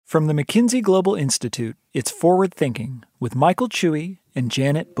From the McKinsey Global Institute, it's Forward Thinking with Michael Chewy and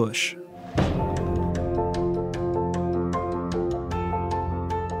Janet Bush.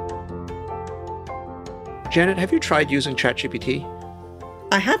 Janet, have you tried using ChatGPT?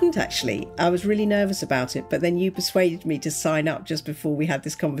 I hadn't actually. I was really nervous about it, but then you persuaded me to sign up just before we had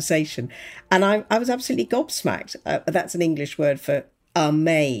this conversation. And I was absolutely gobsmacked. That's an English word for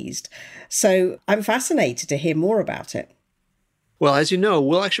amazed. So I'm fascinated to hear more about it. Well, as you know,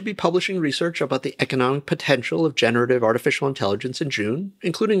 we'll actually be publishing research about the economic potential of generative artificial intelligence in June,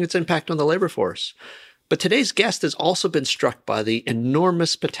 including its impact on the labor force. But today's guest has also been struck by the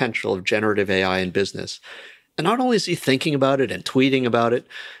enormous potential of generative AI in business. And not only is he thinking about it and tweeting about it,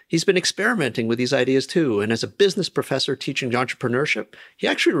 he's been experimenting with these ideas too. And as a business professor teaching entrepreneurship, he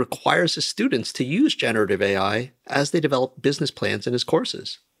actually requires his students to use generative AI as they develop business plans in his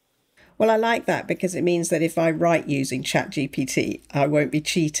courses. Well, I like that because it means that if I write using ChatGPT, I won't be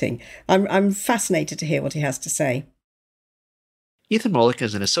cheating. I'm fascinated to hear what he has to say. Ethan Mollick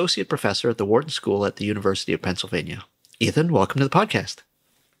is an associate professor at the Wharton School at the University of Pennsylvania. Ethan, welcome to the podcast.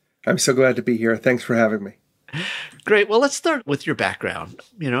 I'm so glad to be here. Thanks for having me. Great. Well, let's start with your background.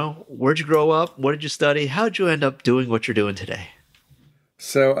 Where'd you grow up? What did you study? How'd you end up doing what you're doing today?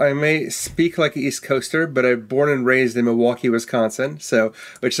 So I may speak like an East Coaster, but I'm born and raised in Milwaukee, Wisconsin,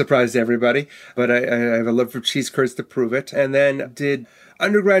 which surprised everybody. But I have a love for cheese curds to prove it. And then did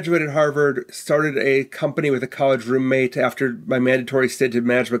undergraduate at Harvard, started a company with a college roommate after my mandatory stint in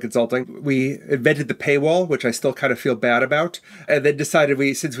management consulting. We invented the paywall, which I still kind of feel bad about, and then decided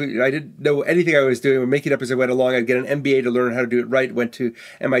I didn't know anything I was doing, we'd make it up as I went along. I'd get an MBA to learn how to do it right, went to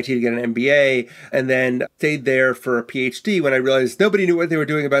MIT to get an MBA, and then stayed there for a PhD when I realized nobody knew what they were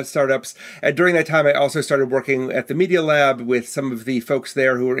doing about startups. And during that time, I also started working at the Media Lab with some of the folks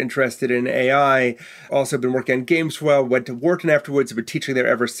there who were interested in AI. Also been working on games for a while, went to Wharton afterwards, have been teaching there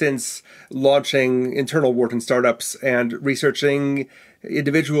ever since, launching internal Wharton startups and researching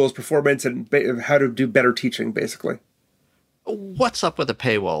individuals' performance and how to do better teaching, basically. What's up with the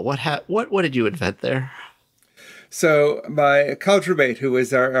paywall? What did you invent there? So my college roommate, who is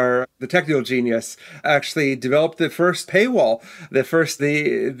the technical genius, actually developed the first paywall,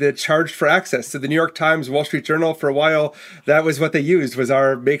 the charged for access. So the New York Times, Wall Street Journal, for a while, that was what they used, was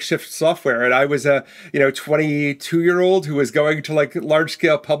our makeshift software. And I was a 22-year-old who was going to large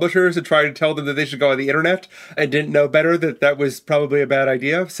scale publishers and trying to tell them that they should go on the internet and didn't know better that was probably a bad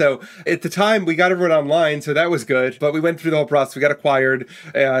idea. So at the time we got everyone online, so that was good. But we went through the whole process. We got acquired,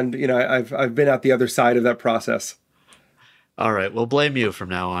 and I've been out the other side of that process. All right, we'll blame you from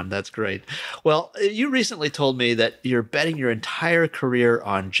now on. That's great. Well, you recently told me that you're betting your entire career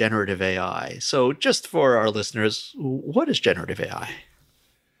on generative AI. So just for our listeners, what is generative AI?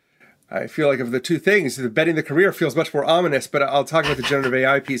 I feel like of the two things, the betting the career feels much more ominous, but I'll talk about the generative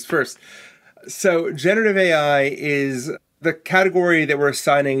AI piece first. So generative AI is the category that we're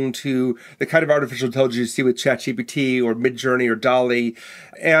assigning to the kind of artificial intelligence you see with ChatGPT or Midjourney or DALL-E.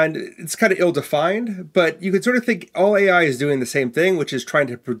 And it's kind of ill-defined, but you can sort of think all AI is doing the same thing, which is trying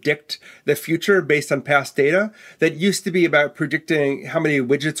to predict the future based on past data. That used to be about predicting how many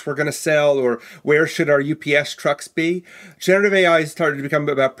widgets we're going to sell or where should our UPS trucks be. Generative AI started to become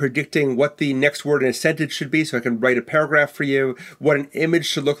about predicting what the next word in a sentence should be, so I can write a paragraph for you, what an image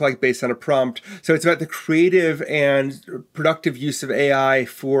should look like based on a prompt. So it's about the creative and productive use of AI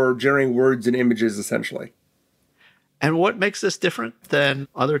for generating words and images, essentially. And what makes this different than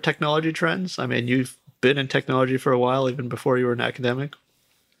other technology trends? I mean, you've been in technology for a while, even before you were an academic.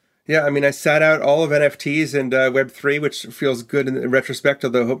 Yeah, I mean, I sat out all of NFTs and Web3, which feels good in retrospect,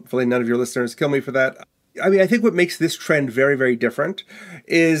 although hopefully none of your listeners kill me for that. I mean, I think what makes this trend very, very different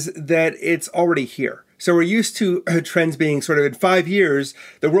is that it's already here. So we're used to trends being sort of in 5 years,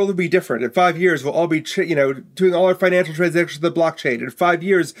 the world will be different. In 5 years, we'll all be, doing all our financial transactions with the blockchain. In 5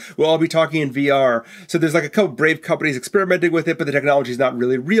 years, we'll all be talking in VR. So there's a couple brave companies experimenting with it, but the technology is not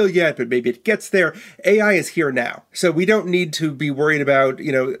really real yet, but maybe it gets there. AI is here now. So we don't need to be worried about,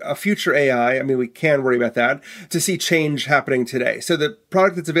 a future AI. I mean, we can worry about that to see change happening today. So the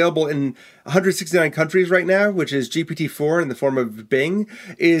product that's available in 169 countries right now, which is GPT-4 in the form of Bing,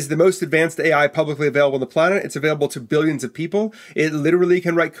 is the most advanced AI publicly available on the planet. It's available to billions of people. It literally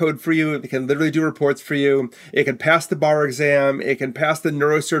can write code for you. It can literally do reports for you. It can pass the bar exam. It can pass the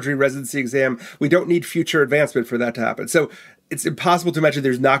neurosurgery residency exam. We don't need future advancement for that to happen. So it's impossible to imagine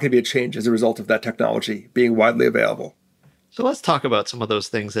there's not going to be a change as a result of that technology being widely available. So let's talk about some of those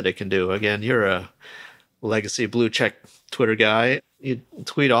things that it can do. Again, you're a legacy blue check Twitter guy. You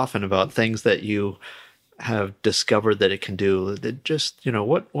tweet often about things that you have discovered that it can do. That just,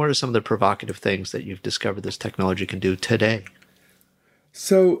 what are some of the provocative things that you've discovered this technology can do today?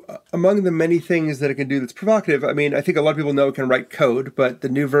 So among the many things that it can do that's provocative, I mean, I think a lot of people know it can write code, but the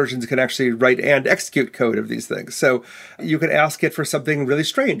new versions can actually write and execute code of these things. So you can ask it for something really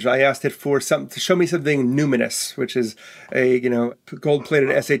strange. I asked it for to show me something numinous, which is a,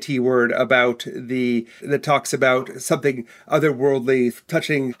 gold-plated SAT word that talks about something otherworldly,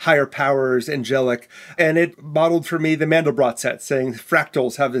 touching higher powers, angelic. And it modeled for me the Mandelbrot set, saying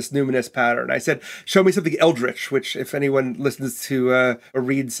fractals have this numinous pattern. I said, show me something eldritch, which if anyone listens to or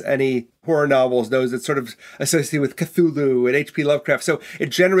reads any horror novels knows it's sort of associated with Cthulhu and H.P. Lovecraft. So it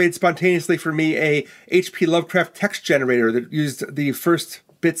generated spontaneously for me a H.P. Lovecraft text generator that used the first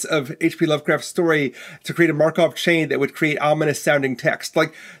bits of H.P. Lovecraft's story to create a Markov chain that would create ominous sounding text.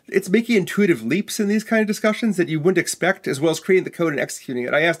 Like, it's making intuitive leaps in these kind of discussions that you wouldn't expect, as well as creating the code and executing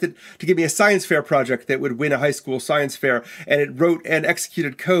it. I asked it to give me a science fair project that would win a high school science fair, and it wrote and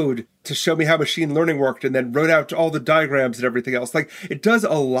executed code to show me how machine learning worked, and then wrote out all the diagrams and everything else. Like, it does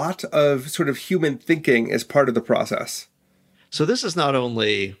a lot of sort of human thinking as part of the process. So this is not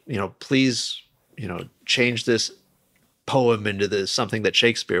only, please, change this poem into something that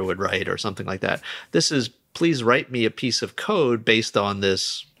Shakespeare would write or something like that. This is, please write me a piece of code based on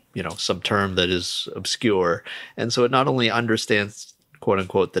this, some term that is obscure. And so it not only understands, quote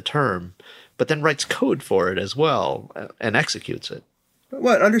unquote, the term, but then writes code for it as well and executes it.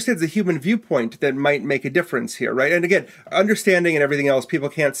 Well, it understands the human viewpoint that might make a difference here, right? And again, understanding and everything else, people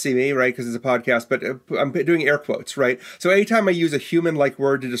can't see me, right, because it's a podcast, but I'm doing air quotes, right? So anytime I use a human-like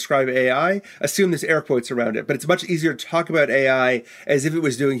word to describe AI, assume there's air quotes around it. But it's much easier to talk about AI as if it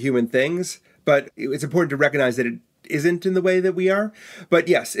was doing human things. But it's important to recognize that it isn't in the way that we are. But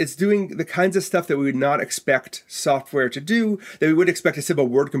yes, it's doing the kinds of stuff that we would not expect software to do, that we would expect a simple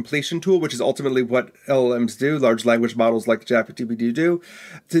word completion tool, which is ultimately what LLMs do, large language models like ChatGPT do,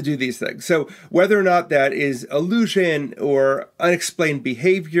 to do these things. So whether or not that is illusion or unexplained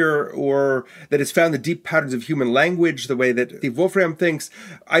behavior, or that it's found the deep patterns of human language, the way that Steve Wolfram thinks,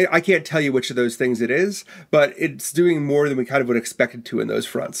 I can't tell you which of those things it is, but it's doing more than we kind of would expect it to in those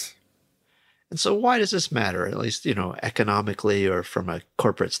fronts. And so why does this matter, at least, economically or from a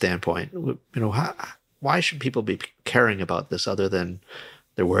corporate standpoint? Why should people be caring about this other than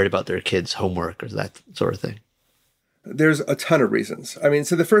they're worried about their kids' homework or that sort of thing? There's a ton of reasons. I mean,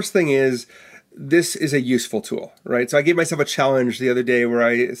 so the first thing is, this is a useful tool, right? So I gave myself a challenge the other day where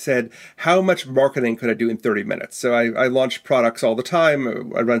I said, how much marketing could I do in 30 minutes? So I launch products all the time.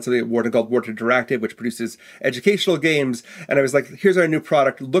 I run something at Wharton called Wharton Interactive, which produces educational games. And I was like, here's our new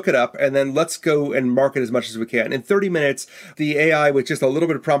product, look it up, and then let's go and market as much as we can. In 30 minutes, the AI, with just a little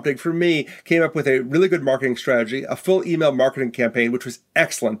bit of prompting from me, came up with a really good marketing strategy, a full email marketing campaign, which was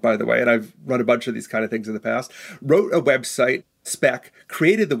excellent, by the way. And I've run a bunch of these kind of things in the past, wrote a website, spec,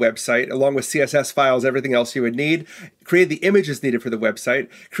 created the website along with CSS files, everything else you would need, created the images needed for the website,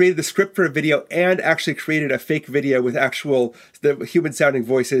 created the script for a video, and actually created a fake video with the human sounding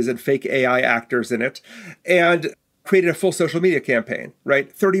voices and fake AI actors in it, and created a full social media campaign,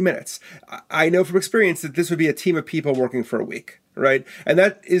 right? 30 minutes. I know from experience that this would be a team of people working for a week, right? And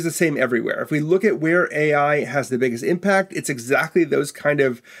that is the same everywhere. If we look at where AI has the biggest impact, it's exactly those kind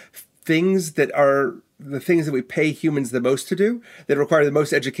of things that are the things that we pay humans the most to do, that require the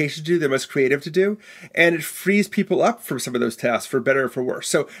most education to do, they're most creative to do. And it frees people up from some of those tasks, for better or for worse.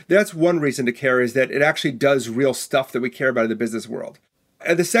 So that's one reason to care, is that it actually does real stuff that we care about in the business world.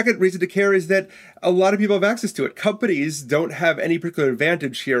 And the second reason to care is that a lot of people have access to it. Companies don't have any particular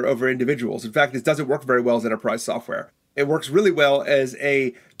advantage here over individuals. In fact, this doesn't work very well as enterprise software. It works really well as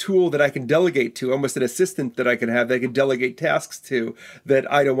a tool that I can delegate to, almost an assistant that I can have that I can delegate tasks to that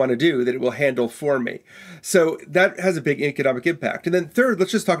I don't want to do, that it will handle for me. So that has a big economic impact. And then third,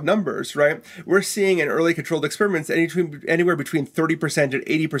 let's just talk numbers, right? We're seeing in early controlled experiments anywhere between 30% and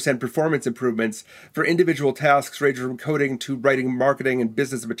 80% performance improvements for individual tasks ranging from coding to writing marketing and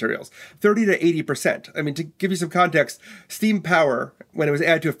business materials. 30 to 80%. I mean, to give you some context, steam power, when it was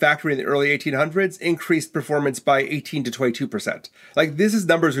added to a factory in the early 1800s, increased performance by 18 to 22%. Like, this is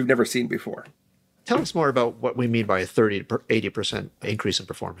numbers we've never seen before. Tell us more about what we mean by a 30 to 80% increase in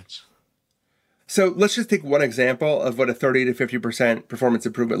performance. So let's just take one example of what a 30 to 50% performance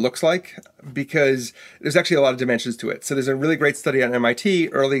improvement looks like, because there's actually a lot of dimensions to it. So there's a really great study on MIT,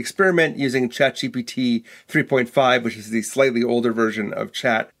 early experiment using ChatGPT 3.5, which is the slightly older version of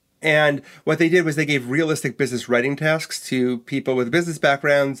Chat. And what they did was they gave realistic business writing tasks to people with business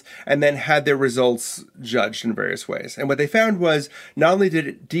backgrounds and then had their results judged in various ways. And what they found was not only did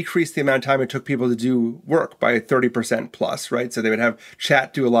it decrease the amount of time it took people to do work by 30% plus, right? So they would have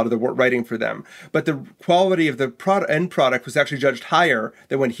chat do a lot of the writing for them. But the quality of the end product was actually judged higher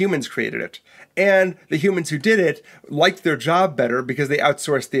than when humans created it. And the humans who did it liked their job better because they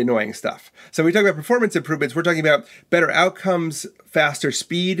outsourced the annoying stuff. So we talk about performance improvements, we're talking about better outcomes, faster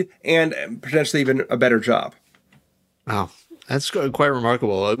speed, and potentially even a better job. Wow. That's quite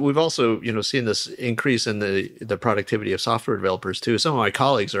remarkable. We've also, seen this increase in the productivity of software developers too. Some of my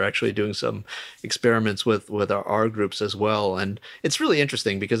colleagues are actually doing some experiments with our groups as well. And it's really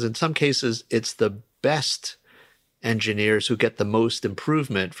interesting because in some cases, it's the best engineers who get the most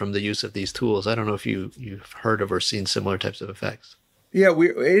improvement from the use of these tools. I don't know if you've heard of or seen similar types of effects. Yeah,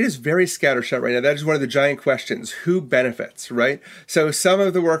 it is very scattershot right now. That is one of the giant questions. Who benefits, right? So some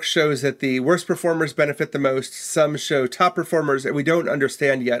of the work shows that the worst performers benefit the most. Some show top performers, and we don't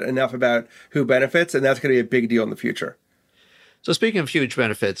understand yet enough about who benefits, and that's going to be a big deal in the future. So speaking of huge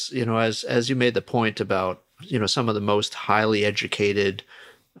benefits, as you made the point about, some of the most highly educated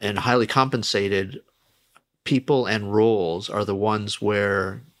and highly compensated people and roles are the ones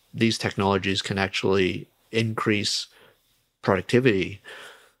where these technologies can actually increase productivity.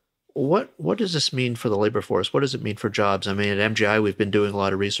 What does this mean for the labor force? What does it mean for jobs? I mean, at MGI, we've been doing a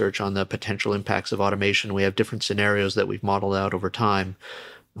lot of research on the potential impacts of automation. We have different scenarios that we've modeled out over time.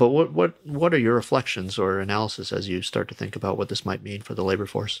 But what are your reflections or analysis as you start to think about what this might mean for the labor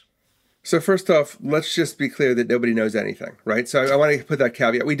force? So first off, let's just be clear that nobody knows anything, right? So I want to put that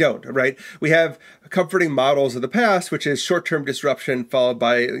caveat. We don't, right? We have comforting models of the past, which is short-term disruption followed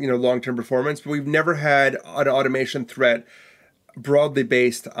by, long-term performance, but we've never had an automation threat broadly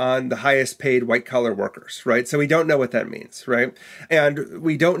based on the highest paid white collar workers, right? So we don't know what that means, right? And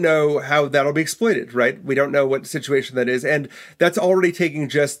we don't know how that'll be exploited, right? We don't know what situation that is. And that's already taking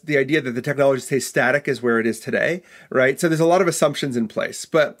just the idea that the technology stays static is where it is today, right? So there's a lot of assumptions in place.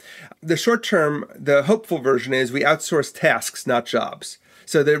 But the short term, the hopeful version is we outsource tasks, not jobs.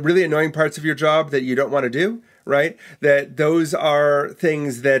 So the really annoying parts of your job that you don't want to do, right? That those are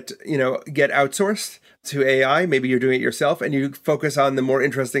things that, get outsourced to AI. Maybe you're doing it yourself and you focus on the more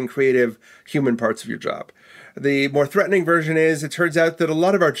interesting, creative human parts of your job. The more threatening version is it turns out that a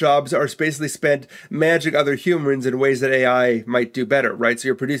lot of our jobs are basically spent managing other humans in ways that AI might do better, right? So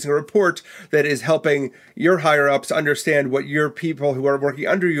you're producing a report that is helping your higher ups understand what your people who are working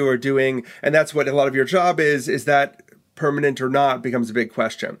under you are doing. And that's what a lot of your job is that permanent or not becomes a big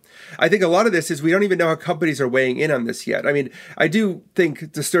question. I think a lot of this is we don't even know how companies are weighing in on this yet. I mean, I do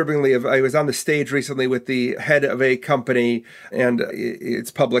think disturbingly I was on the stage recently with the head of a company, and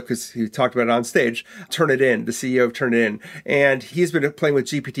it's public because he talked about it on stage, Turnitin, the CEO of Turnitin. And he's been playing with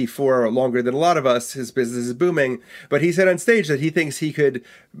GPT-4 longer than a lot of us. His business is booming. But he said on stage that he thinks he could,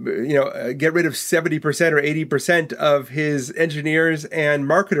 get rid of 70% or 80% of his engineers and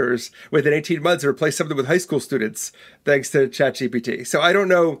marketers within 18 months and replace some of them with high school students, thanks to ChatGPT. So I don't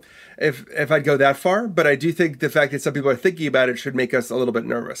know if I'd go that far, but I do think the fact that some people are thinking about it should make us a little bit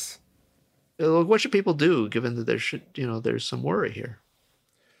nervous. What should people do, given that there's some worry here?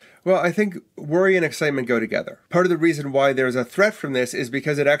 Well, I think worry and excitement go together. Part of the reason why there's a threat from this is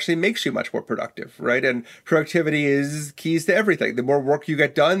because it actually makes you much more productive, right? And productivity is keys to everything. The more work you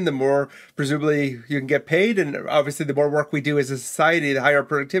get done, the more presumably you can get paid. And obviously the more work we do as a society, the higher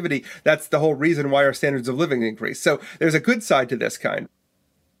productivity. That's the whole reason why our standards of living increase. So there's a good side to this kind.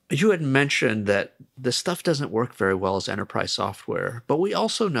 You had mentioned that this stuff doesn't work very well as enterprise software, but we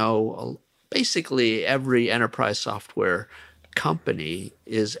also know basically every enterprise software company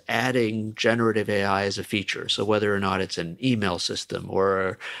is adding generative AI as a feature. So whether or not it's an email system or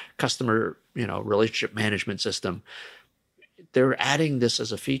a customer, relationship management system, they're adding this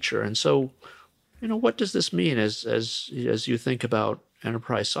as a feature. And so, what does this mean as you think about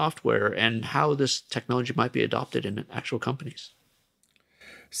enterprise software and how this technology might be adopted in actual companies?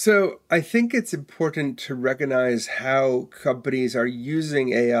 So I think it's important to recognize how companies are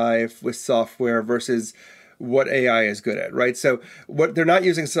using AI with software versus what AI is good at, right? So what they're not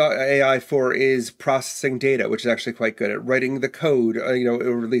using AI for is processing data, which is actually quite good at writing the code,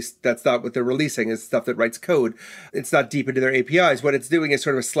 or at least that's not what they're releasing is stuff that writes code. It's not deep into their APIs. What it's doing is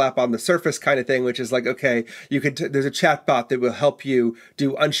sort of a slap on the surface kind of thing, which is like, okay, there's a chat bot that will help you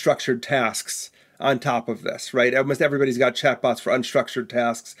do unstructured tasks on top of this, right? Almost everybody's got chatbots for unstructured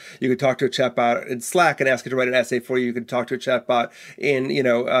tasks. You could talk to a chatbot in Slack and ask it to write an essay for you. You could talk to a chatbot in,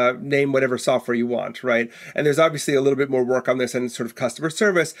 name whatever software you want, right? And there's obviously a little bit more work on this and sort of customer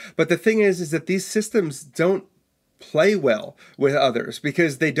service. But the thing is that these systems don't play well with others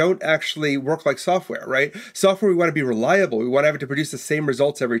because they don't actually work like software, right? Software, we want to be reliable. We want to have it to produce the same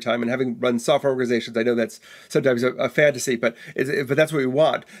results every time. And having run software organizations, I know that's sometimes a fantasy, but that's what we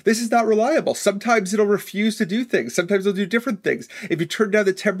want. This is not reliable. Sometimes it'll refuse to do things. Sometimes it'll do different things. If you turn down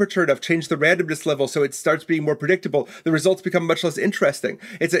the temperature enough, change the randomness level so it starts being more predictable, the results become much less interesting.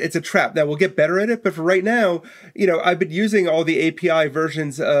 It's a trap. Now, we'll get better at it, but for right now, I've been using all the API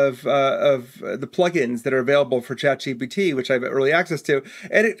versions of the plugins that are available for ChatGPT, which I have early access to,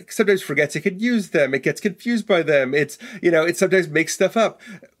 and it sometimes forgets it could use them. It gets confused by them. It sometimes makes stuff up.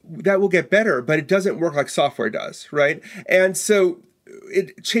 That will get better, but it doesn't work like software does, right? And so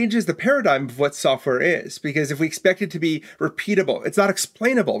it changes the paradigm of what software is, because if we expect it to be repeatable, it's not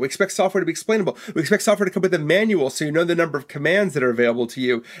explainable. We expect software to be explainable. We expect software to come with a manual so you know the number of commands that are available to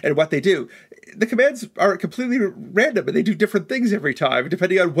you and what they do. The commands are completely random and they do different things every time,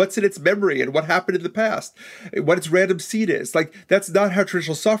 depending on what's in its memory and what happened in the past, what its random seed is. Like, that's not how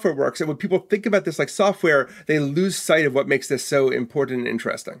traditional software works. And when people think about this like software, they lose sight of what makes this so important and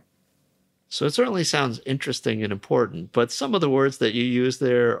interesting. So it certainly sounds interesting and important, but some of the words that you use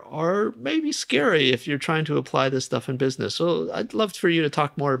there are maybe scary if you're trying to apply this stuff in business. So I'd love for you to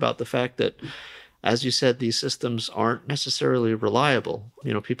talk more about the fact that, as you said, these systems aren't necessarily reliable.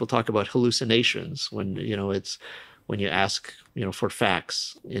 People talk about hallucinations when, it's when you ask, for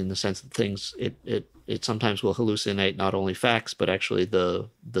facts, in the sense that things, it sometimes will hallucinate not only facts, but actually the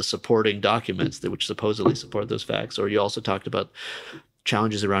supporting documents which supposedly support those facts. Or you also talked about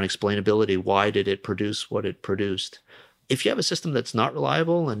challenges around explainability. Why did it produce what it produced? If you have a system that's not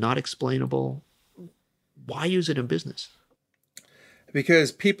reliable and not explainable, why use it in business?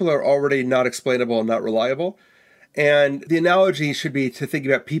 Because people are already not explainable and not reliable. And the analogy should be to think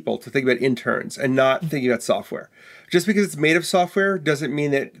about people, to think about interns, and not thinking about software. Just because it's made of software doesn't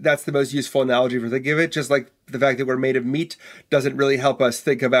mean that that's the most useful analogy for thinking of it. Just like the fact that we're made of meat doesn't really help us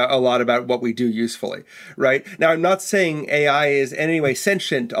think about a lot about what we do usefully, right? Now, I'm not saying AI is in any way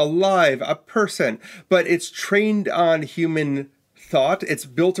sentient, alive, a person, but it's trained on human thought. It's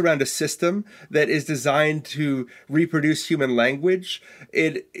built around a system that is designed to reproduce human language.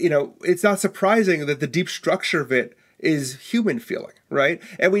 It's not surprising that the deep structure of it is human feeling, right?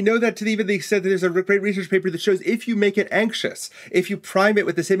 And we know that to even the extent that there's a great research paper that shows if you make it anxious, if you prime it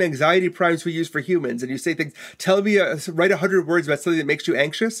with the same anxiety primes we use for humans, and you say things, write 100 words about something that makes you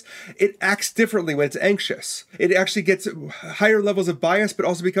anxious, it acts differently when it's anxious. It actually gets higher levels of bias, but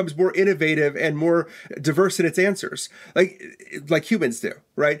also becomes more innovative and more diverse in its answers, like humans do,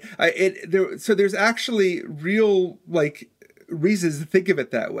 right? So there's actually real, reasons to think of it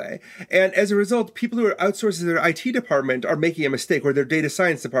that way. And as a result, people who are outsourcing their IT department are making a mistake, or their data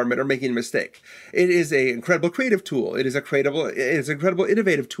science department are making a mistake. It is an incredible creative tool. It is an incredible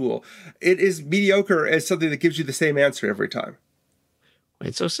innovative tool. It is mediocre as something that gives you the same answer every time.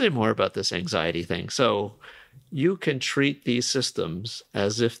 Wait, so say more about this anxiety thing. So you can treat these systems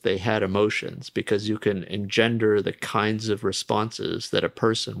as if they had emotions because you can engender the kinds of responses that a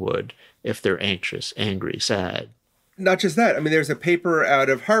person would if they're anxious, angry, sad. Not just that. I mean, there's a paper out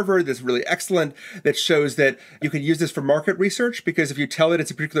of Harvard that's really excellent that shows that you can use this for market research because if you tell it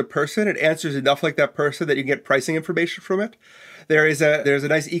it's a particular person, it answers enough like that person that you can get pricing information from it. There's a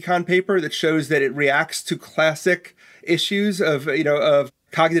nice econ paper that shows that it reacts to classic issues of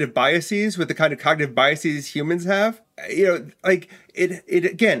cognitive biases with the kind of cognitive biases humans have. It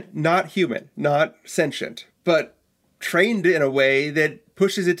again, not human, not sentient, but trained in a way that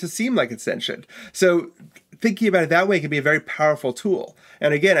pushes it to seem like it's sentient. So thinking about it that way can be a very powerful tool.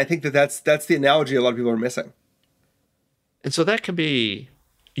 And again, I think that's the analogy a lot of people are missing. And so that can be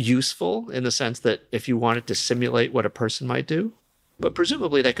useful in the sense that if you wanted to simulate what a person might do, but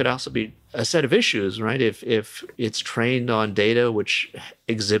presumably that could also be a set of issues, right? If it's trained on data which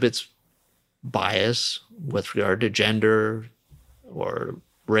exhibits bias with regard to gender or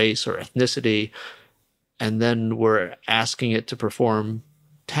race or ethnicity, and then we're asking it to perform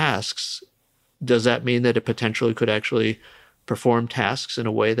tasks, does that mean that it potentially could actually perform tasks in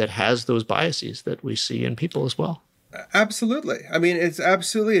a way that has those biases that we see in people as well? Absolutely. I mean, it's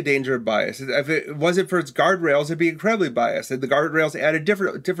absolutely a danger of bias. If it wasn't for its guardrails, it'd be incredibly biased. And the guardrails added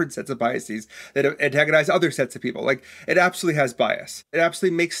different sets of biases that antagonize other sets of people. It absolutely has bias. It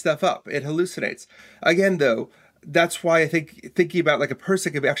absolutely makes stuff up. It hallucinates. Again, though, that's why I think thinking about a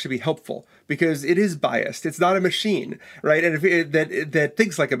person could actually be helpful because it is biased. It's not a machine, right? And that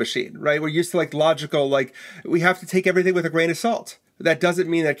thinks like a machine, right? We're used to logical, we have to take everything with a grain of salt. That doesn't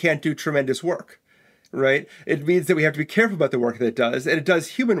mean that it can't do tremendous work. right? It means that we have to be careful about the work that it does, and it does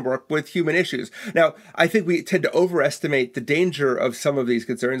human work with human issues. Now, I think we tend to overestimate the danger of some of these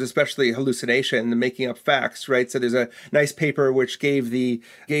concerns, especially hallucination and making up facts, right? So there's a nice paper which gave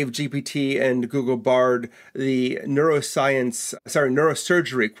GPT and Google Bard the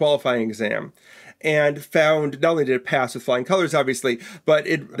neurosurgery qualifying exam, and found not only did it pass with flying colors, obviously, but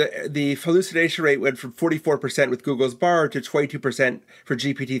the hallucination rate went from 44% with Google's Bard to 22% for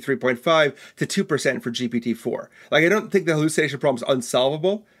GPT 3.5 to 2% for GPT 4. Like, I don't think the hallucination problem is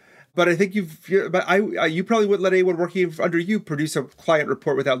unsolvable, but I think you probably wouldn't let anyone working under you produce a client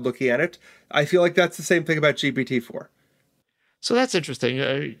report without looking at it. I feel like that's the same thing about GPT 4. So that's interesting.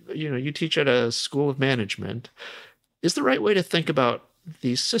 You teach at a school of management. Is the right way to think about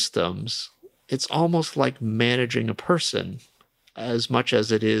these systems? It's almost like managing a person as much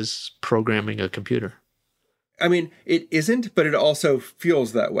as it is programming a computer. I mean, it isn't, but it also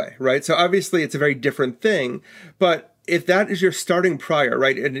feels that way, right? So obviously it's a very different thing, but if that is your starting prior,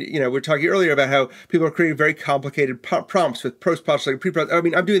 right? And, we're talking earlier about how people are creating very complicated prompts with post-processing, pre-processing. I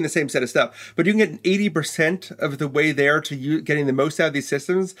mean, I'm doing the same set of stuff, but you can get 80% of the way there to you getting the most out of these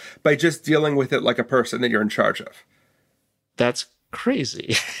systems by just dealing with it like a person that you're in charge of. That's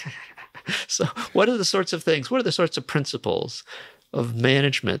crazy. So what are the sorts of principles of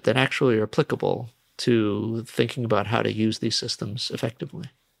management that actually are applicable to thinking about how to use these systems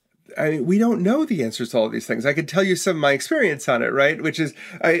effectively? I mean, we don't know the answers to all of these things. I can tell you some of my experience on it, right? Which is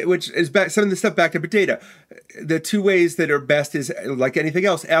some of the stuff backed up with data. The two ways that are best is, like anything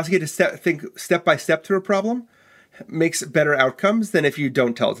else, asking it to think step by step through a problem makes better outcomes than if you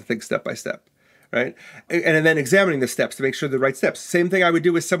don't tell it to think step by step. Right? And then examining the steps to make sure they're the right steps. Same thing I would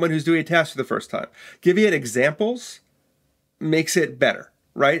do with someone who's doing a task for the first time. Giving it examples makes it better,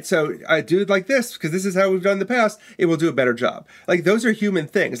 right? So I do it like this because this is how we've done in the past. It will do a better job. Like, those are human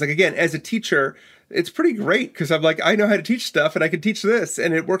things. Like, again, as a teacher, it's pretty great because I'm like, I know how to teach stuff and I can teach this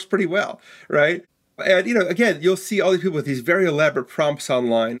and it works pretty well, right? And, again, you'll see all these people with these very elaborate prompts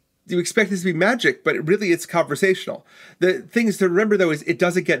online. You expect this to be magic, but really it's conversational. The things to remember, though, is it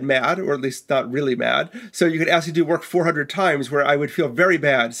doesn't get mad, or at least not really mad. So you could ask it to do work 400 times where I would feel very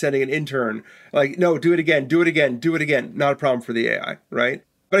bad sending an intern, like, no, do it again, do it again, do it again. Not a problem for the AI, right?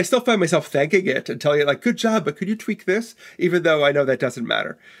 But I still find myself thanking it and telling it, like, good job, but could you tweak this? Even though I know that doesn't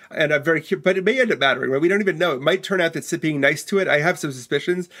matter. And I'm very curious, but it may end up mattering, right? We don't even know. It might turn out that being nice to it, I have some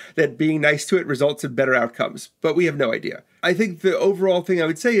suspicions that being nice to it results in better outcomes, but we have no idea. I think the overall thing I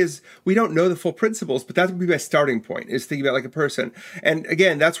would say is we don't know the full principles, but that would be my starting point, is thinking about like a person. And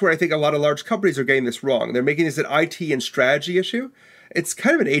again, that's where I think a lot of large companies are getting this wrong. They're making this an IT and strategy issue. It's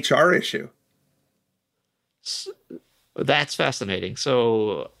kind of an HR issue. That's fascinating.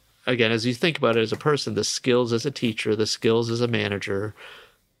 So again, as you think about it as a person, the skills as a teacher, the skills as a manager,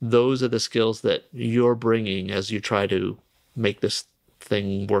 those are the skills that you're bringing as you try to make this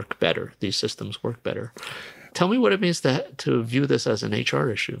thing work better, these systems work better. Tell me what it means to view this as an HR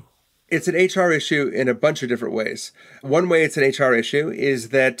issue. It's an HR issue in a bunch of different ways. One way it's an HR issue is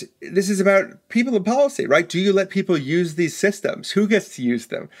that this is about people and policy, right? Do you let people use these systems? Who gets to use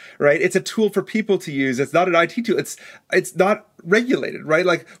them, right? It's a tool for people to use. It's not an IT tool. It's not regulated, right?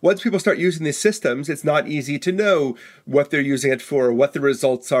 Like, once people start using these systems, it's not easy to know what they're using it for, what the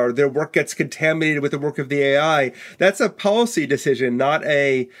results are. Their work gets contaminated with the work of the AI. That's a policy decision, not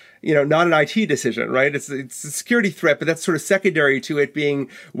an IT decision, right? It's a security threat, but that's sort of secondary to it being,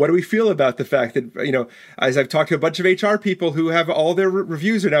 what do we feel about the fact that, as I've talked to a bunch of HR people who have all their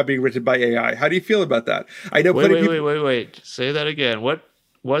reviews are now being written by AI. How do you feel about that? I know plenty of people. Wait. Say that again.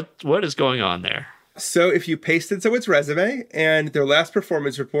 What is going on there? So if you paste in someone's resume and their last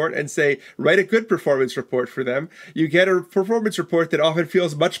performance report and say, write a good performance report for them, you get a performance report that often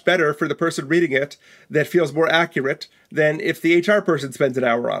feels much better for the person reading it, that feels more accurate than if the HR person spends an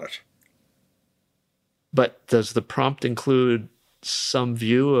hour on it. But does the prompt include some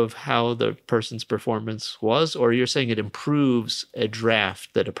view of how the person's performance was, or you're saying it improves a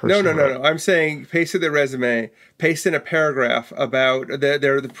draft that a person wrote? No. I'm saying paste in their resume, paste in a paragraph about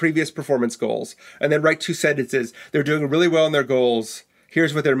the previous performance goals, and then write 2 sentences. They're doing really well in their goals.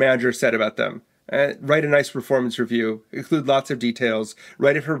 Here's what their manager said about them. And write a nice performance review. Include lots of details.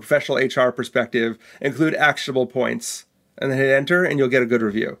 Write it from a professional HR perspective. Include actionable points. And then hit enter, and you'll get a good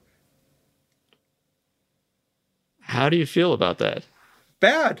review. How do you feel about that?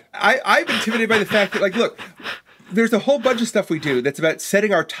 Bad. I'm intimidated by the fact that, look, there's a whole bunch of stuff we do that's about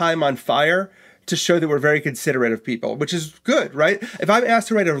setting our time on fire to show that we're very considerate of people, which is good, right? If I'm asked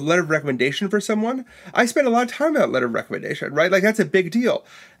to write a letter of recommendation for someone, I spend a lot of time on that letter of recommendation, right? Like, that's a big deal.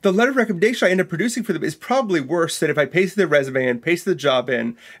 The letter of recommendation I end up producing for them is probably worse than if I pasted their resume and pasted the job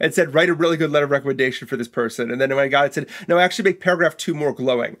in and said, write a really good letter of recommendation for this person. And then when I got it, said, no, actually make paragraph 2 more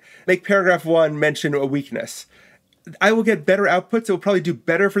glowing. Make paragraph 1 mention a weakness. I will get better outputs. It will probably do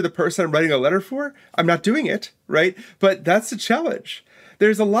better for the person I'm writing a letter for. I'm not doing it, right? But that's the challenge.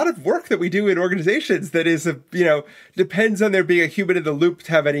 There's a lot of work that we do in organizations that is, depends on there being a human in the loop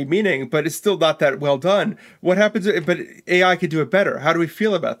to have any meaning, but it's still not that well done. What happens? But AI could do it better. How do we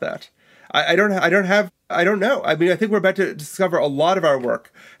feel about that? I don't know. I mean, I think we're about to discover a lot of our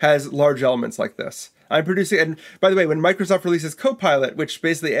work has large elements like this. I'm producing, and by the way, when Microsoft releases Copilot, which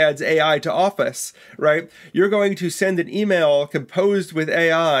basically adds AI to Office, right? You're going to send an email composed with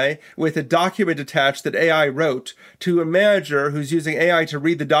AI with a document attached that AI wrote to a manager who's using AI to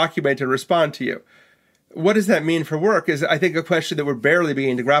read the document and respond to you. What does that mean for work is, I think, a question that we're barely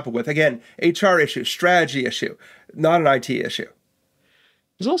beginning to grapple with. Again, HR issue, strategy issue, not an IT issue.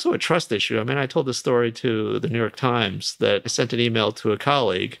 There's also a trust issue. I mean, I told this story to the New York Times that I sent an email to a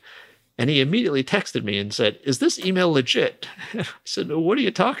colleague, and he immediately texted me and said, is this email legit? I said, what are you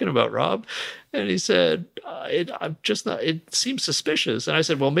talking about, Rob? And he said, it seems suspicious. And I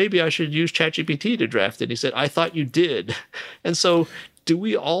said, well, maybe I should use ChatGPT to draft it. And he said, I thought you did. And so do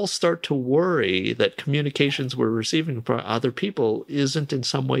we all start to worry that communications we're receiving from other people isn't in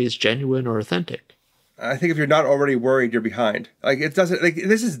some ways genuine or authentic? I think if you're not already worried, you're behind. Like, it doesn't, like,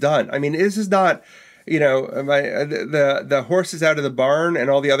 this is done. I mean, this is not, the horse is out of the barn and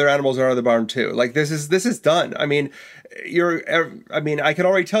all the other animals are out of the barn too. Like, this is done. I mean, I can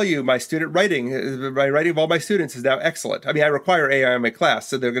already tell you my writing of all my students is now excellent. I mean, I require AI in my class,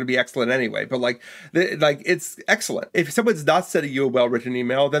 so they're going to be excellent anyway, but it's excellent. If someone's not sending you a well-written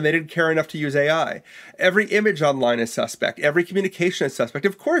email, then they didn't care enough to use AI. Every image online is suspect. Every communication is suspect.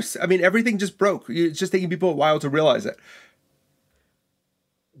 Of course. I mean, everything just broke. It's just taking people a while to realize it.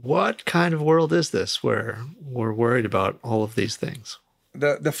 What kind of world is this where we're worried about all of these things?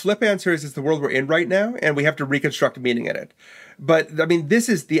 The flip answer is it's the world we're in right now, and we have to reconstruct meaning in it. But, I mean, this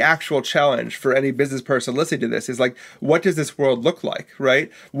is the actual challenge for any business person listening to this, is like, what does this world look like,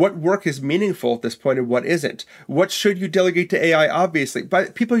 right? What work is meaningful at this point and what isn't? What should you delegate to AI, obviously?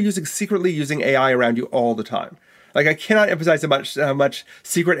 But people are secretly using AI around you all the time. Like, I cannot emphasize how much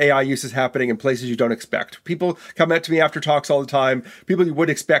secret AI use is happening in places you don't expect. People come up to me after talks all the time. People you would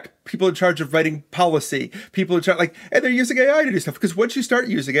expect. People in charge of writing policy. People in charge, and they're using AI to do stuff. Because once you start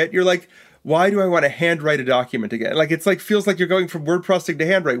using it, you're like, why do I want to handwrite a document again? Like, it's like, feels like you're going from word processing to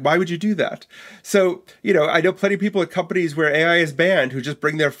handwriting. Why would you do that? So, I know plenty of people at companies where AI is banned who just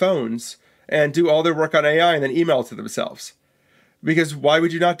bring their phones and do all their work on AI and then email it to themselves. Because why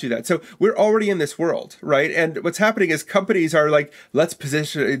would you not do that? So we're already in this world, right? And what's happening is companies are like, let's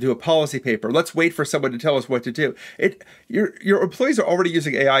position it into a policy paper. Let's wait for someone to tell us what to do. Your employees are already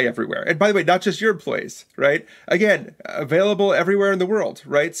using AI everywhere. And by the way, not just your employees, right? Again, available everywhere in the world,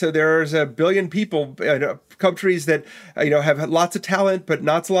 right? So there's 1 billion people, countries that, have lots of talent, but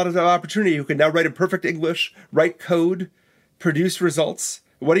not a lot of opportunity, who can now write in perfect English, write code, produce results.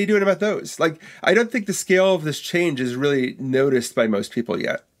 What are you doing about those? Like, I don't think the scale of this change is really noticed by most people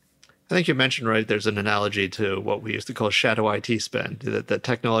yet. I think you mentioned, right, there's an analogy to what we used to call shadow IT spend, that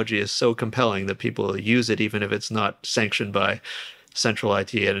technology is so compelling that people use it even if it's not sanctioned by central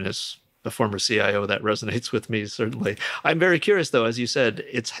IT. And as a former CIO, that resonates with me, certainly. I'm very curious, though, as you said,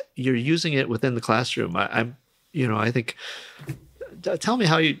 you're using it within the classroom. I think, tell me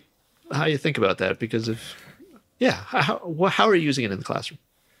how you think about that, because how are you using it in the classroom?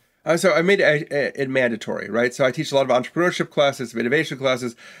 So I made it mandatory, right? So I teach a lot of entrepreneurship classes, some innovation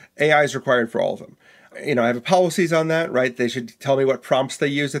classes. AI is required for all of them. I have policies on that, right? They should tell me what prompts they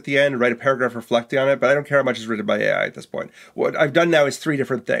use at the end, write a paragraph reflecting on it, but I don't care how much is written by AI at this point. What I've done now is 3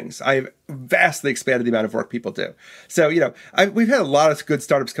 different things. I've vastly expanded the amount of work people do. So, we've had a lot of good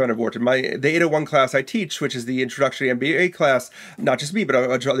startups come out of Wharton. The 801 class I teach, which is the introductory MBA class, not just me, but a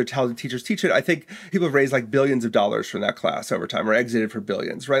bunch of other talented teachers teach it. I think people have raised like billions of dollars from that class over time, or exited for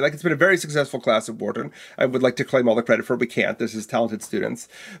billions, right? Like, it's been a very successful class at Wharton. I would like to claim all the credit for it. We can't. This is talented students.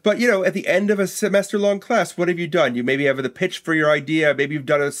 But, at the end of a semester-long class, what have you done? You maybe have the pitch for your idea. Maybe you've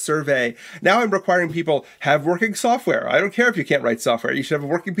done a survey. Now I'm requiring people have working software. I don't care if you can't write software. You should have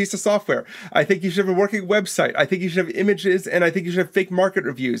a working piece of software. I think you should have a working website. I think you should have images, and I think you should have fake market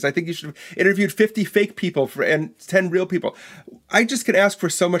reviews. I think you should have interviewed 50 fake people and 10 real people. I just can ask for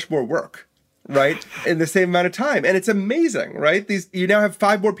so much more work. right, in the same amount of time. And it's amazing, right? You now have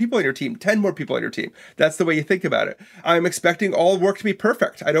 5 more people on your team, 10 more people on your team. That's the way you think about it. I'm expecting all work to be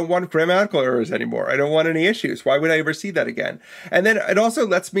perfect. I don't want grammatical errors anymore. I don't want any issues. Why would I ever see that again? And then it also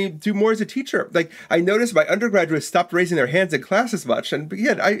lets me do more as a teacher. Like, I noticed my undergraduates stopped raising their hands in class as much. And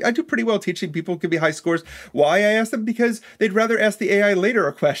again, I do pretty well teaching. People give me high scores. Why? I ask them because they'd rather ask the AI later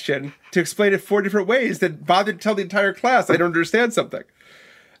a question to explain it 4 different ways than bother to tell the entire class I don't understand something.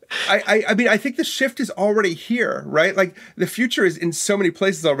 I mean, I think the shift is already here, right? Like, the future is in so many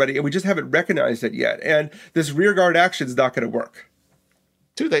places already, and we just haven't recognized it yet. And this rearguard action is not going to work.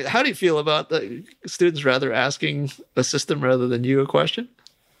 How do you feel about the students rather asking a system rather than you a question?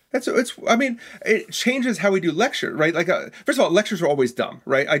 I mean, it changes how we do lecture, right? Like, first of all, lectures are always dumb,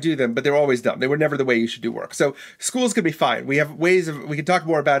 right? I do them, but they're always dumb. They were never the way you should do work. So schools can be fine. We have ways we can talk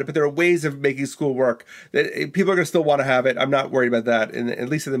more about it, but there are ways of making school work that people are going to still want to have it. I'm not worried about that, at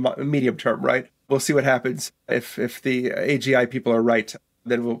least in the medium term, right? We'll see what happens if the AGI people are right.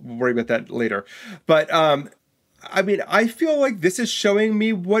 Then we'll worry about that later. But, I mean, I feel like this is showing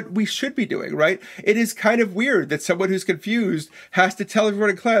me what we should be doing, right? It is kind of weird that someone who's confused has to tell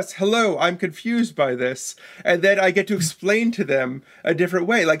everyone in class, hello, I'm confused by this. And then I get to explain to them a different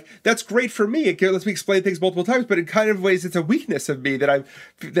way. Like, that's great for me. It lets me explain things multiple times, but in kind of ways, it's a weakness of me that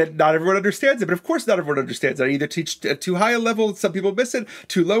not everyone understands it. But of course, not everyone understands it. I either teach at too high a level, some people miss it,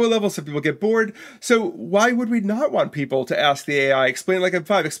 too low a level, some people get bored. So why would we not want people to ask the AI, explain it like I'm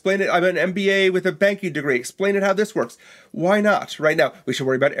 5, explain it, I'm an MBA with a banking degree, explain it how this works. Why not? Right now, we should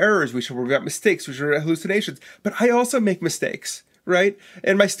worry about errors. We should worry about mistakes. We should worry about hallucinations. But I also make mistakes, right?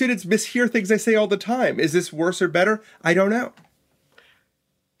 And my students mishear things I say all the time. Is this worse or better? I don't know.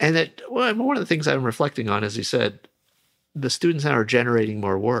 And one of the things I'm reflecting on, as you said, the students now are generating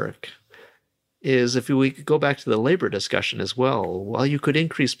more work, is if we could go back to the labor discussion as well, while you could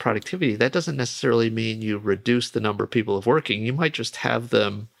increase productivity, that doesn't necessarily mean you reduce the number of people working. You might just have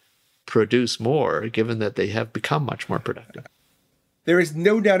them produce more, given that they have become much more productive. There is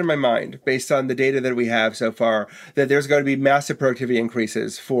no doubt in my mind, based on the data that we have so far, that there's going to be massive productivity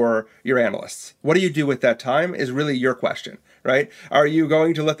increases for your analysts. What do you do with that time is really your question, right? Are you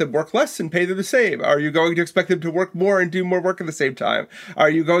going to let them work less and pay them the same? Are you going to expect them to work more and do more work at the same time? Are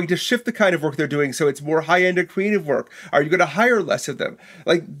you going to shift the kind of work they're doing so it's more high-end and creative work? Are you going to hire less of them?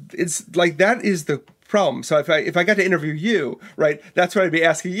 Like, it's like that is the problem. So if I got to interview you, right, that's what I'd be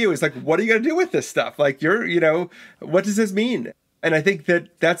asking you is like, what are you going to do with this stuff? Like, what does this mean? And I think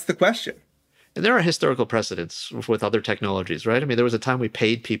that's the question. And there are historical precedents with other technologies, right? I mean, there was a time we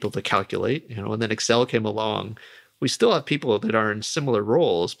paid people to calculate, and then Excel came along. We still have people that are in similar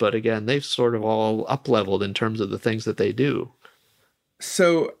roles, but again, they've sort of all up-leveled in terms of the things that they do.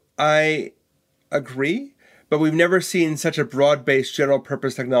 So I agree, but we've never seen such a broad-based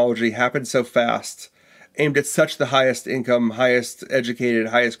general-purpose technology happen so fast, aimed at such the highest income, highest educated,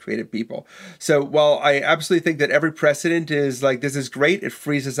 highest creative people. So while I absolutely think that every precedent is like, this is great, it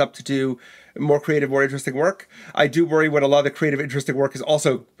frees us up to do more creative, more interesting work, I do worry when a lot of the creative, interesting work is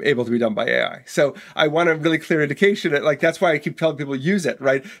also able to be done by AI. So I want a really clear indication that, like, that's why I keep telling people use it,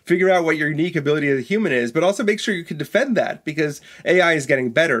 right? Figure out what your unique ability as a human is, but also make sure you can defend that, because AI is getting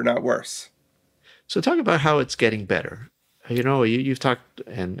better, not worse. So talk about how it's getting better. You've talked,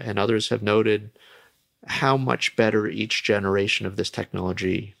 and others have noted, how much better each generation of this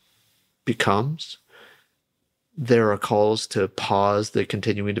technology becomes. There are calls to pause the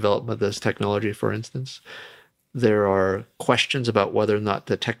continuing development of this technology, for instance. There are questions about whether or not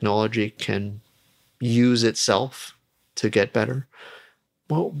the technology can use itself to get better.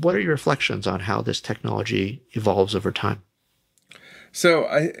 Well, what are your reflections on how this technology evolves over time? So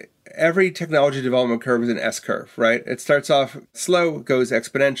every technology development curve is an S-curve, right? It starts off slow, goes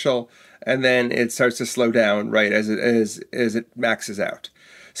exponential, and then it starts to slow down, right, as it maxes out.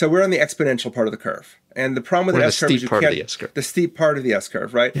 So we're on the exponential part of the curve. And the problem with an S-curve is the steep part of the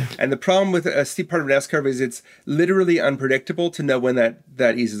S-curve, right? Yeah. And the problem with a steep part of an S-curve is it's literally unpredictable to know when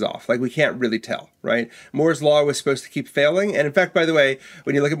that eases off. Like, we can't really tell, right? Moore's law was supposed to keep failing. And in fact, by the way,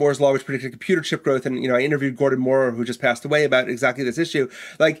 when you look at Moore's law, which predicted computer chip growth, and, I interviewed Gordon Moore, who just passed away, about exactly this issue.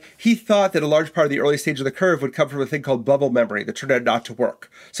 Like, he thought that a large part of the early stage of the curve would come from a thing called bubble memory that turned out not to work.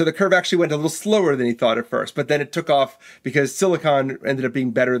 So the curve actually went a little slower than he thought at first, but then it took off because silicon ended up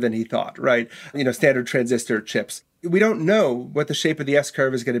being better than he thought, right? Standard transistor chips. We don't know what the shape of the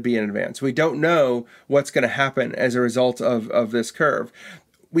S-curve is going to be in advance. We don't know what's going to happen as a result of this curve.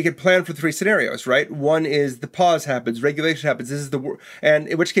 We can plan for 3 scenarios, right? One is the pause happens, regulation happens. And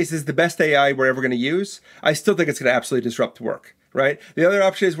in which case, this is the best AI we're ever going to use. I still think it's going to absolutely disrupt work. right? The other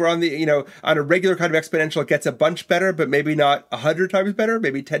option is we're on on a regular kind of exponential, it gets a bunch better, but maybe not 100 times better,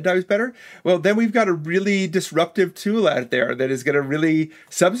 maybe 10 times better. Well, then we've got a really disruptive tool out there that is going to really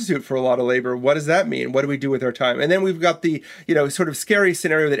substitute for a lot of labor. What does that mean? What do we do with our time? And then we've got the, sort of scary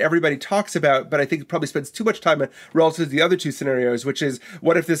scenario that everybody talks about, but I think probably spends too much time on relative to the other two scenarios, which is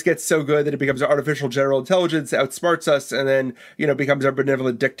what if this gets so good that it becomes artificial general intelligence, outsmarts us, and then, becomes our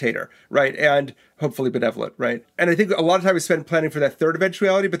benevolent dictator, right? And hopefully benevolent, right? And I think a lot of time is spent planning for that third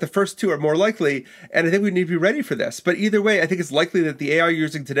eventuality, but the first two are more likely, and I think we need to be ready for this. But either way, I think it's likely that the AI you're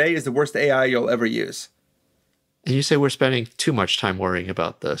using today is the worst AI you'll ever use. And you say we're spending too much time worrying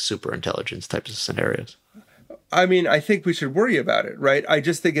about the super intelligence types of scenarios. I mean, I think we should worry about it, right? I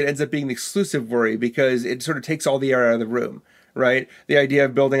just think it ends up being the exclusive worry because it sort of takes all the air out of the room, right? The idea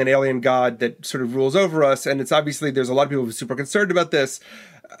of building an alien god that sort of rules over us. And it's obviously, there's a lot of people who are super concerned about this.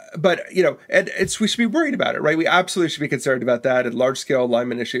 But, we should be worried about it, right? We absolutely should be concerned about that and large-scale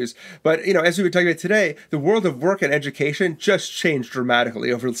alignment issues. But, as we were talking about today, the world of work and education just changed dramatically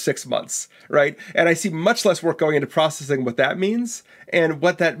over 6 months, right? And I see much less work going into processing what that means and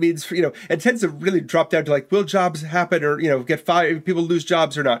what that means for, it tends to really drop down to will jobs happen or, get fired, people lose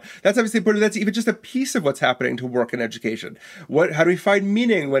jobs or not. That's obviously important. That's even just a piece of what's happening to work and education. How do we find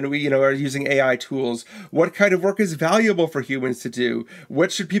meaning when we, are using AI tools? What kind of work is valuable for humans to do?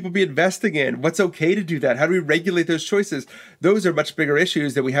 What should people be investing in? What's okay to do that? How do we regulate those choices? Those are much bigger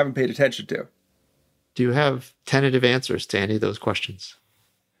issues that we haven't paid attention to. Do you have tentative answers to any of those questions?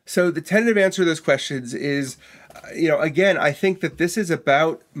 So the tentative answer to those questions is, again, I think that this is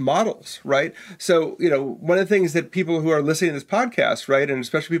about models, right? So, one of the things that people who are listening to this podcast, right, and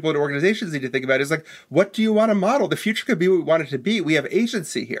especially people in organizations need to think about is what do you want to model? The future could be what we want it to be. We have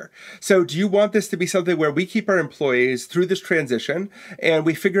agency here. So do you want this to be something where we keep our employees through this transition and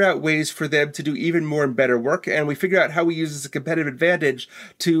we figure out ways for them to do even more and better work, and we figure out how we use this as a competitive advantage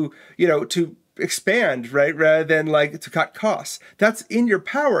to expand, right, rather than to cut costs? That's in your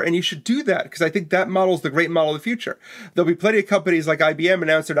power, and you should do that because I think that model is the great model of the future. There'll be plenty of companies like IBM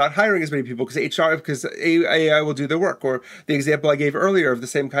announce they're not hiring as many people because AI will do the work, or the example I gave earlier of the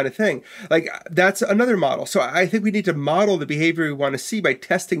same kind of thing. That's another model. So I think we need to model the behavior we want to see by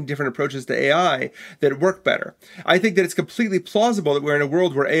testing different approaches to AI that work better. I think that it's completely plausible that we're in a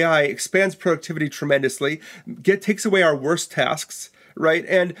world where AI expands productivity tremendously, takes away our worst tasks, right?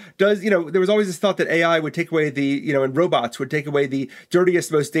 And there was always this thought that AI would take away and robots would take away the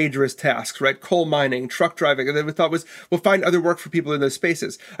dirtiest, most dangerous tasks, right? Coal mining, truck driving. And then we thought we'll find other work for people in those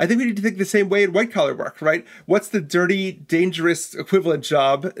spaces. I think we need to think the same way in white collar work, right? What's the dirty, dangerous equivalent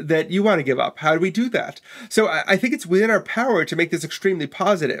job that you want to give up? How do we do that? So I think it's within our power to make this extremely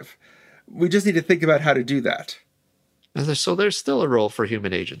positive. We just need to think about how to do that. So there's still a role for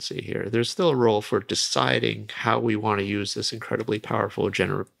human agency here. There's still a role for deciding how we want to use this incredibly powerful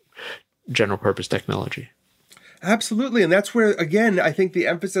general purpose technology. Absolutely. And that's where, again, I think the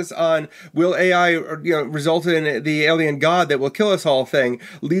emphasis on will AI, result in the alien god that will kill us all thing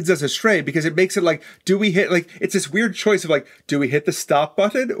leads us astray, because it makes it do we hit, it's this weird choice of do we hit the stop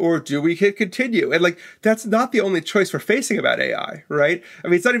button or do we hit continue? And that's not the only choice we're facing about AI, right? I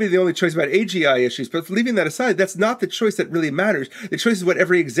mean, it's not even the only choice about AGI issues, but leaving that aside, that's not the choice that really matters. The choice is what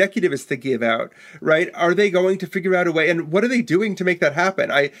every executive is thinking about, right? Are they going to figure out a way, and what are they doing to make that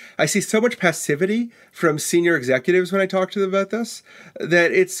happen? I see so much passivity from senior executives when I talk to them about this,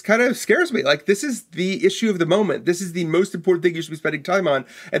 that it's kind of scares me. This is the issue of the moment. This is the most important thing you should be spending time on.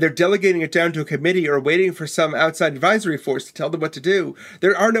 And they're delegating it down to a committee or waiting for some outside advisory force to tell them what to do.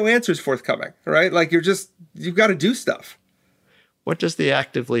 There are no answers forthcoming, right? You've got to do stuff. What does the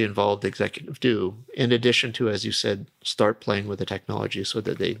actively involved executive do, in addition to, as you said, start playing with the technology so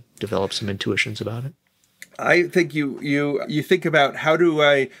that they develop some intuitions about it? I think you think about, how do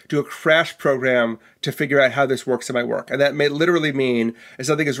I do a crash program to figure out how this works in my work? And that may literally mean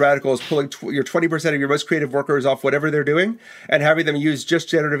something as radical as pulling your 20% of your most creative workers off whatever they're doing and having them use just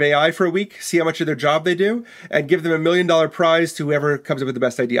generative AI for a week, see how much of their job they do, and give them $1 million prize to whoever comes up with the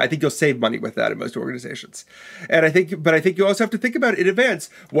best idea. I think you'll save money with that in most organizations. And I think you also have to think about in advance,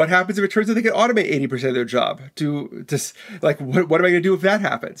 what happens if it turns out they can automate 80% of their job what am I going to do if that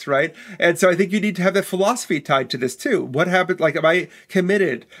happens, right? And so I think you need to have that philosophy tied to this too. What happens? Am I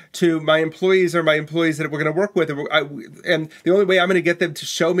committed to my employees or my employees that we're going to work with? And the only way I'm going to get them to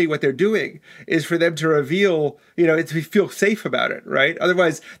show me what they're doing is for them to reveal, to feel safe about it, right?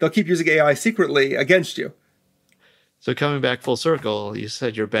 Otherwise, they'll keep using AI secretly against you. So coming back full circle, you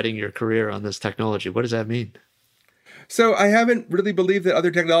said you're betting your career on this technology. What does that mean? So I haven't really believed that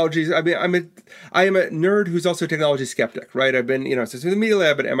other technologies. I mean, I am a nerd who's also a technology skeptic, right? I've been, since the Media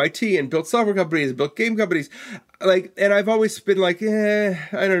Lab at MIT and built software companies, built game companies. And I've always been like,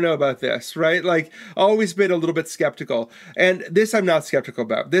 I don't know about this, right? Like, always been a little bit skeptical. And this I'm not skeptical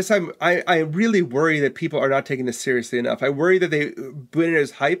about. This I really worry that people are not taking this seriously enough. I worry that they put it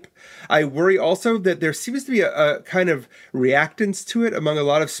as hype. I worry also that there seems to be a kind of reactance to it among a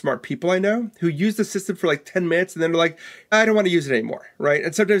lot of smart people I know who use the system for like 10 minutes and then they're like, I don't want to use it anymore, right?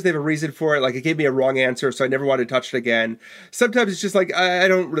 And sometimes they have a reason for it, like it gave me a wrong answer, so I never wanted to touch it again. Sometimes it's just like, I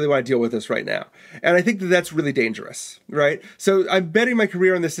don't really want to deal with this right now. And I think that that's really dangerous, right? So I'm betting my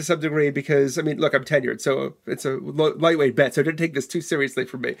career on this to some degree because, I mean, look, I'm tenured, so it's a lightweight bet, so don't take this too seriously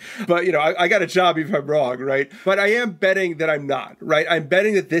from me. But, I got a job if I'm wrong, right? But I am betting that I'm not, right? I'm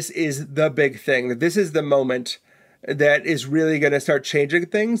betting that this is the big thing, that this is the moment that is really going to start changing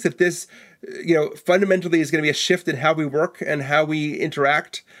things, that this, fundamentally is going to be a shift in how we work and how we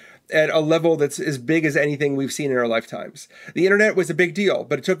interact at a level that's as big as anything we've seen in our lifetimes. The internet was a big deal,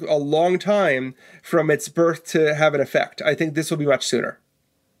 but it took a long time from its birth to have an effect. I think this will be much sooner.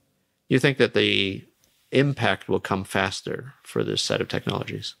 You think that the impact will come faster for this set of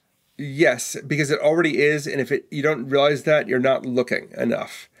technologies? Yes, because it already is. And if you don't realize that, you're not looking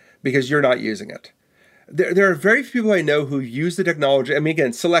enough because you're not using it. There are very few people I know who use the technology. I mean,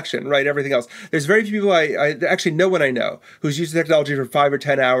 again, selection, right? Everything else. There's very few people I actually, no one I know who's used the technology for 5 or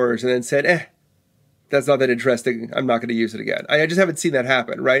 10 hours and then said, that's not that interesting. I'm not going to use it again. I just haven't seen that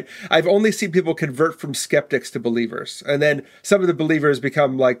happen, right? I've only seen people convert from skeptics to believers. And then some of the believers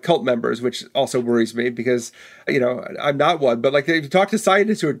become like cult members, which also worries me because, I'm not one. But like if you talk to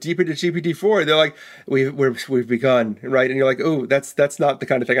scientists who are deep into GPT-4, they're like, we've begun, right? And you're like, oh, that's not the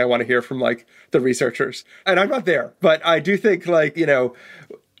kind of thing I want to hear from like the researchers. And I'm not there. But I do think like,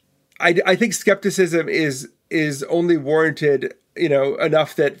 I think skepticism is only warranted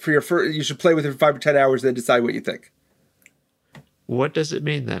enough that for you should play with it for 5 or 10 hours and then decide what you think. What does it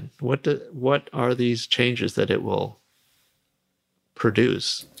mean then? What are these changes that it will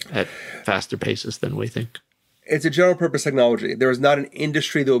produce at faster paces than we think? It's a general purpose technology. There is not an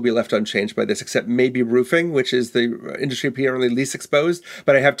industry that will be left unchanged by this, except maybe roofing, which is the industry apparently least exposed.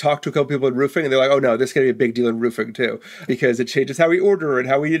 But I have talked to a couple people in roofing, and they're like, oh no, this is going to be a big deal in roofing too, because it changes how we order and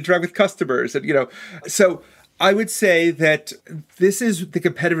how we interact with customers. And, so I would say that this is the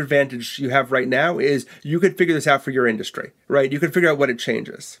competitive advantage you have right now is you could figure this out for your industry, right? You can figure out what it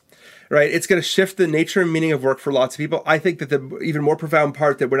changes, right? It's going to shift the nature and meaning of work for lots of people. I think that the even more profound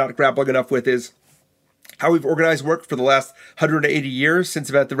part that we're not grappling enough with is how we've organized work for the last 180 years since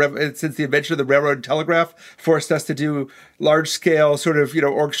the invention of the railroad and telegraph forced us to do large-scale sort of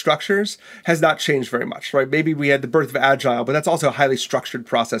org structures has not changed very much, right? Maybe we had the birth of Agile, but that's also a highly structured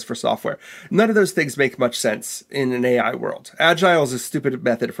process for software. None of those things make much sense in an AI world. Agile is a stupid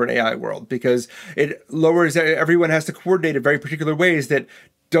method for an AI world because it lowers everyone has to coordinate in very particular ways that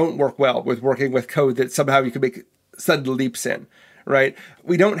don't work well with working with code that somehow you can make sudden leaps in. Right?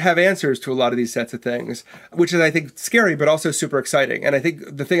 We don't have answers to a lot of these sets of things, which is, I think, scary, but also super exciting. And I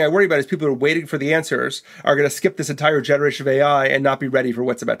think the thing I worry about is people who are waiting for the answers are going to skip this entire generation of AI and not be ready for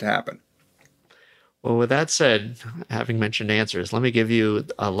what's about to happen. Well, with that said, having mentioned answers, let me give you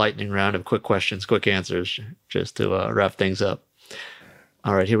a lightning round of quick questions, quick answers, just to wrap things up.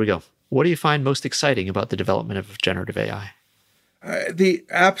 All right, here we go. What do you find most exciting about the development of generative AI? The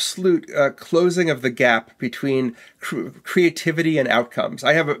absolute closing of the gap between creativity and outcomes.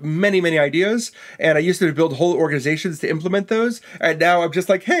 I have many, many ideas, and I used to build whole organizations to implement those. And now I'm just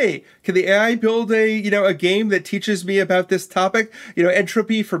like, hey, can the AI build a game that teaches me about this topic?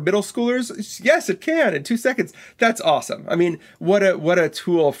 Entropy for middle schoolers? Yes, it can in 2 seconds. That's awesome. I mean, what a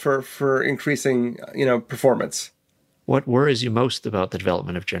tool for increasing performance. What worries you most about the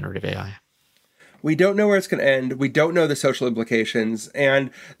development of generative AI? We don't know where it's going to end. We don't know the social implications. And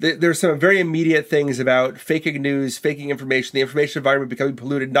there's some very immediate things about faking news, faking information, the information environment becoming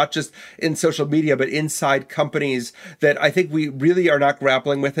polluted, not just in social media, but inside companies that I think we really are not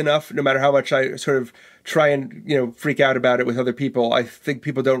grappling with enough, no matter how much I sort of try and, freak out about it with other people. I think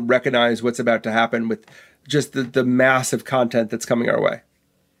people don't recognize what's about to happen with just the massive content that's coming our way.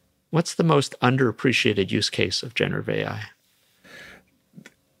 What's the most underappreciated use case of generative AI?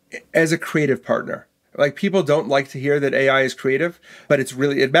 As a creative partner. Like, people don't like to hear that AI is creative, but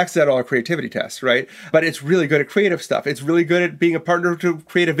it maxes out all our creativity tests, right? But it's really good at creative stuff. It's really good at being a partner to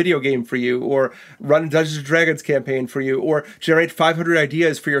create a video game for you, or run a Dungeons & Dragons campaign for you, or generate 500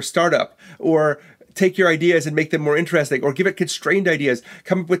 ideas for your startup, or take your ideas and make them more interesting, or give it constrained ideas.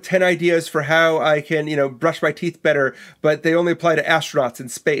 Come up with 10 ideas for how I can, brush my teeth better, but they only apply to astronauts in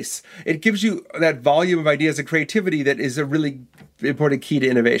space. It gives you that volume of ideas and creativity that is a really important key to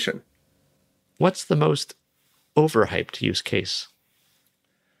innovation. What's the most overhyped use case?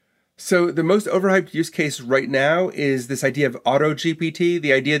 So the most overhyped use case right now is this idea of auto GPT,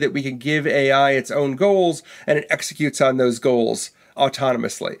 the idea that we can give AI its own goals and it executes on those goals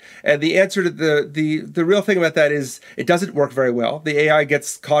autonomously. And the answer to the real thing about that is it doesn't work very well. The AI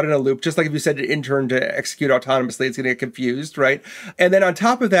gets caught in a loop, just like if you said to an intern to execute autonomously, it's going to get confused, right? And then on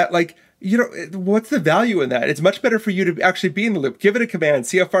top of that, like, you know, what's the value in that? It's much better for you to actually be in the loop, give it a command,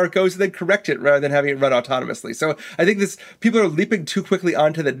 see how far it goes, and then correct it rather than having it run autonomously. So I think people are leaping too quickly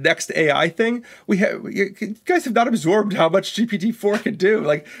onto the next AI thing. You guys have not absorbed how much GPT-4 can do.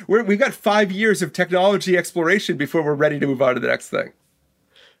 Like we've got 5 years of technology exploration before we're ready to move on to the next thing.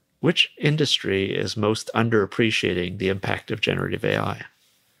 Which industry is most underappreciating the impact of generative AI?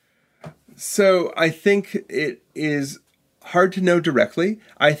 So I think it is hard to know directly.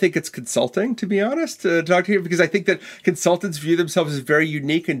 I think it's consulting, to be honest, to talk to you, because I think that consultants view themselves as very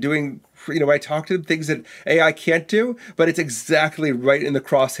unique and doing, I talk to them things that AI can't do, but it's exactly right in the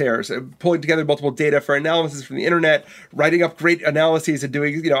crosshairs. Pulling together multiple data for analysis from the internet, writing up great analyses and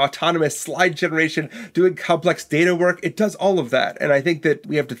doing, autonomous slide generation, doing complex data work. It does all of that. And I think that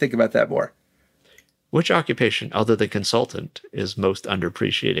we have to think about that more. Which occupation, other than consultant, is most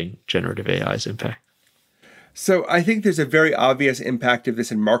underappreciating generative AI's impact? So I think there's a very obvious impact of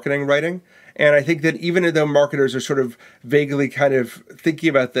this in marketing writing. And I think that even though marketers are sort of vaguely kind of thinking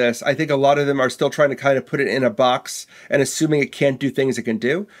about this, I think a lot of them are still trying to kind of put it in a box and assuming it can't do things it can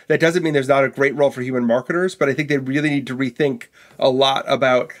do. That doesn't mean there's not a great role for human marketers, but I think they really need to rethink a lot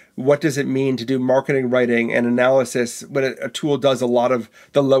about what does it mean to do marketing writing and analysis when a tool does a lot of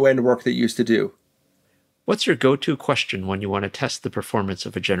the low-end work that it used to do. What's your go-to question when you want to test the performance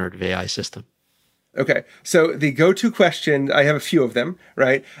of a generative AI system? Okay, so the go-to question, I have a few of them,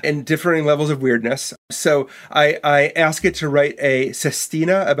 right, in differing levels of weirdness. So I ask it to write a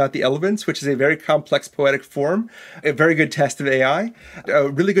sestina about the elements, which is a very complex poetic form, a very good test of AI. A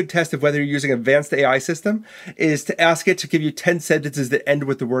really good test of whether you're using an advanced AI system is to ask it to give you 10 sentences that end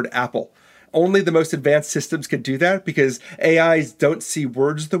with the word apple. Only the most advanced systems can do that because AIs don't see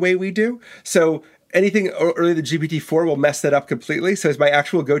words the way we do. So anything earlier than GPT-4 will mess that up completely. So it's my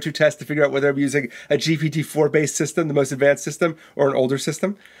actual go-to test to figure out whether I'm using a GPT-4 based system, the most advanced system, or an older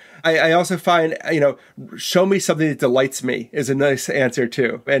system. I also find, show me something that delights me is a nice answer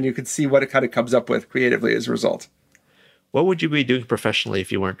too. And you can see what it kind of comes up with creatively as a result. What would you be doing professionally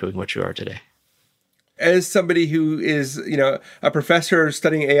if you weren't doing what you are today? As somebody who is, a professor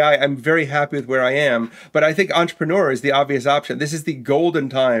studying AI, I'm very happy with where I am. But I think entrepreneur is the obvious option. This is the golden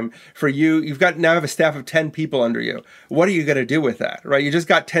time for you. You've now have a staff of 10 people under you. What are you going to do with that, right? You just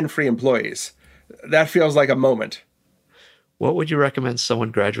got 10 free employees. That feels like a moment. What would you recommend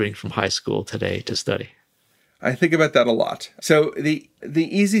someone graduating from high school today to study? I think about that a lot. So the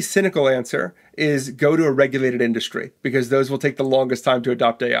easy, cynical answer is go to a regulated industry because those will take the longest time to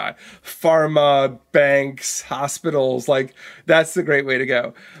adopt AI. Pharma, banks, hospitals, that's the great way to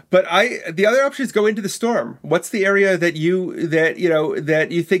go. But the other option is go into the storm. What's the area that you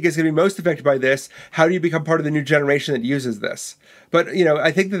think is going to be most affected by this? How do you become part of the new generation that uses this? But,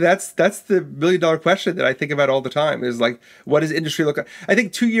 I think that's the $1 million question that I think about all the time is what does industry look like? I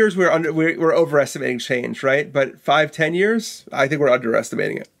think 2 years we're overestimating change, right? But 5-10 years, I think we're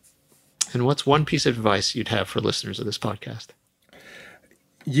underestimating it. And what's one piece of advice you'd have for listeners of this podcast?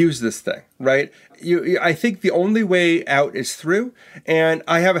 Use this thing, right? I think the only way out is through. And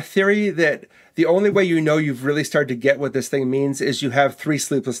I have a theory that the only way you've really started to get what this thing means is you have 3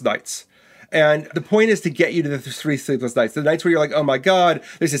 sleepless nights. And the point is to get you to the 3 sleepless nights. The nights where you're like, oh my God,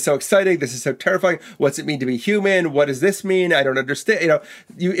 this is so exciting. This is so terrifying. What's it mean to be human? What does this mean? I don't understand.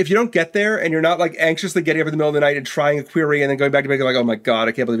 If you don't get there and you're not anxiously getting up in the middle of the night and trying a query and then going back to bed like, oh my God,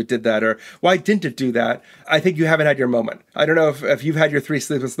 I can't believe it did that. Or why didn't it do that? I think you haven't had your moment. I don't know if you've had your 3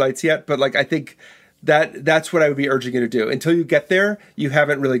 sleepless nights yet, but I think that's what I would be urging you to do. Until you get there, you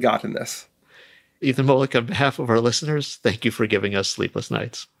haven't really gotten this. Ethan Mollick, on behalf of our listeners, thank you for giving us sleepless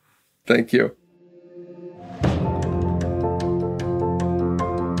nights. Thank you.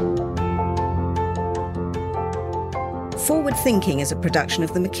 Forward Thinking is a production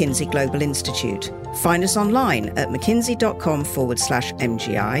of the McKinsey Global Institute. Find us online at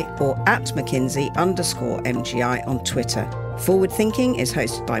mckinsey.com/MGI or at McKinsey_MGI on Twitter. Forward Thinking is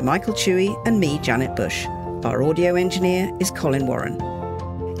hosted by Michael Chewy and me, Janet Bush. Our audio engineer is Colin Warren.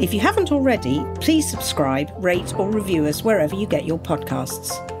 If you haven't already, please subscribe, rate or review us wherever you get your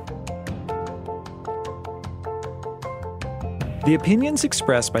podcasts. The opinions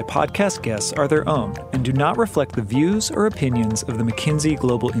expressed by podcast guests are their own and do not reflect the views or opinions of the McKinsey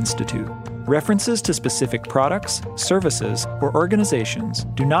Global Institute. References to specific products, services, or organizations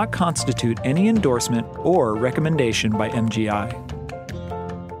do not constitute any endorsement or recommendation by MGI.